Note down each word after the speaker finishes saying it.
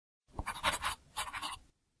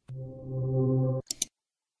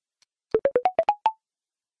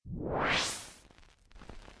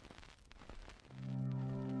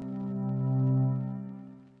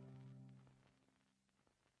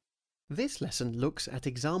This lesson looks at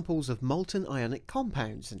examples of molten ionic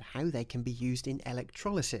compounds and how they can be used in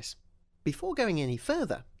electrolysis. Before going any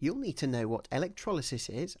further, you'll need to know what electrolysis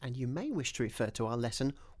is, and you may wish to refer to our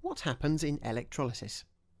lesson, What Happens in Electrolysis.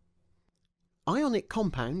 Ionic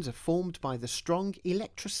compounds are formed by the strong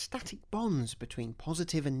electrostatic bonds between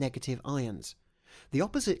positive and negative ions. The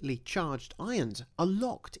oppositely charged ions are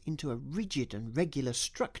locked into a rigid and regular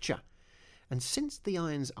structure, and since the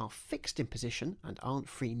ions are fixed in position and aren't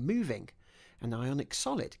free moving, an ionic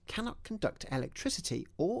solid cannot conduct electricity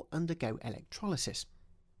or undergo electrolysis.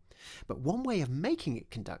 But one way of making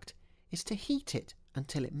it conduct is to heat it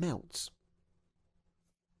until it melts.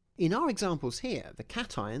 In our examples here, the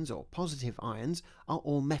cations or positive ions are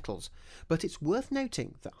all metals, but it's worth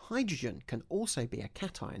noting that hydrogen can also be a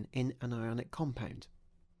cation in an ionic compound.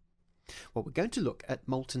 Well, we're going to look at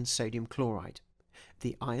molten sodium chloride.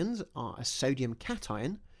 The ions are a sodium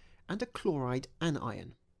cation and a chloride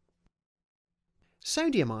anion.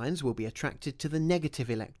 Sodium ions will be attracted to the negative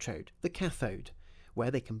electrode, the cathode,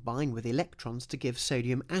 where they combine with electrons to give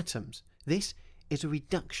sodium atoms. This is a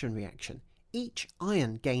reduction reaction. Each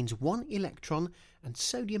ion gains one electron and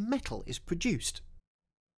sodium metal is produced.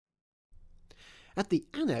 At the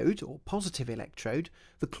anode or positive electrode,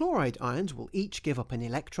 the chloride ions will each give up an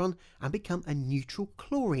electron and become a neutral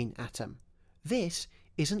chlorine atom. This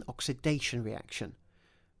is an oxidation reaction.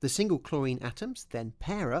 The single chlorine atoms then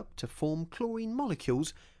pair up to form chlorine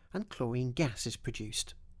molecules and chlorine gas is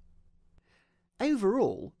produced.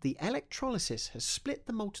 Overall, the electrolysis has split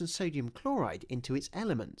the molten sodium chloride into its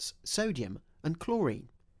elements, sodium and chlorine.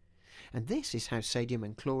 And this is how sodium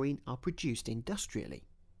and chlorine are produced industrially.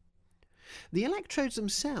 The electrodes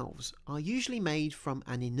themselves are usually made from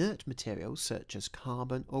an inert material such as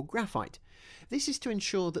carbon or graphite. This is to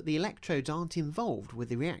ensure that the electrodes aren't involved with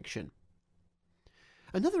the reaction.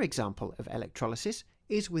 Another example of electrolysis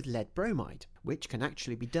is with lead bromide, which can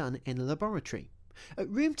actually be done in a laboratory. At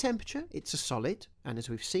room temperature it's a solid, and as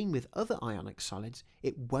we've seen with other ionic solids,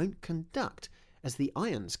 it won't conduct as the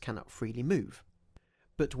ions cannot freely move.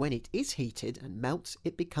 But when it is heated and melts,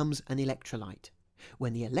 it becomes an electrolyte.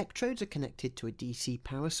 When the electrodes are connected to a DC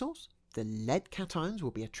power source, the lead cations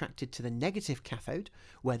will be attracted to the negative cathode,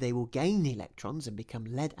 where they will gain electrons and become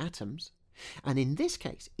lead atoms. And in this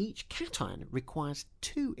case, each cation requires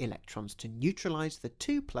 2 electrons to neutralize the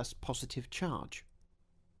 2+ positive charge.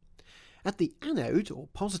 At the anode or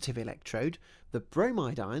positive electrode, the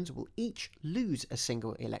bromide ions will each lose a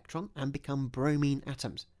single electron and become bromine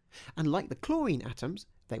atoms. And like the chlorine atoms,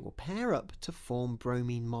 they will pair up to form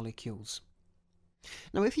bromine molecules.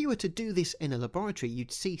 Now, if you were to do this in a laboratory,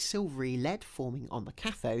 you'd see silvery lead forming on the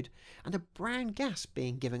cathode and a brown gas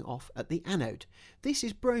being given off at the anode. This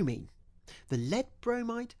is bromine. The lead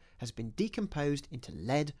bromide has been decomposed into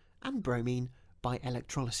lead and bromine by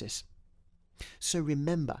electrolysis. So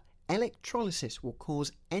remember, electrolysis will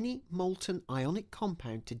cause any molten ionic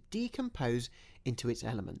compound to decompose into its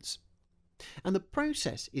elements. And the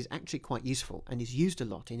process is actually quite useful and is used a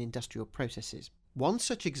lot in industrial processes. One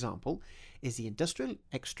such example is the industrial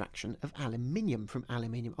extraction of aluminium from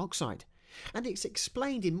aluminium oxide, and it's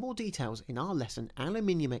explained in more details in our lesson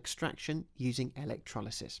Aluminium Extraction Using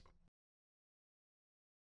Electrolysis.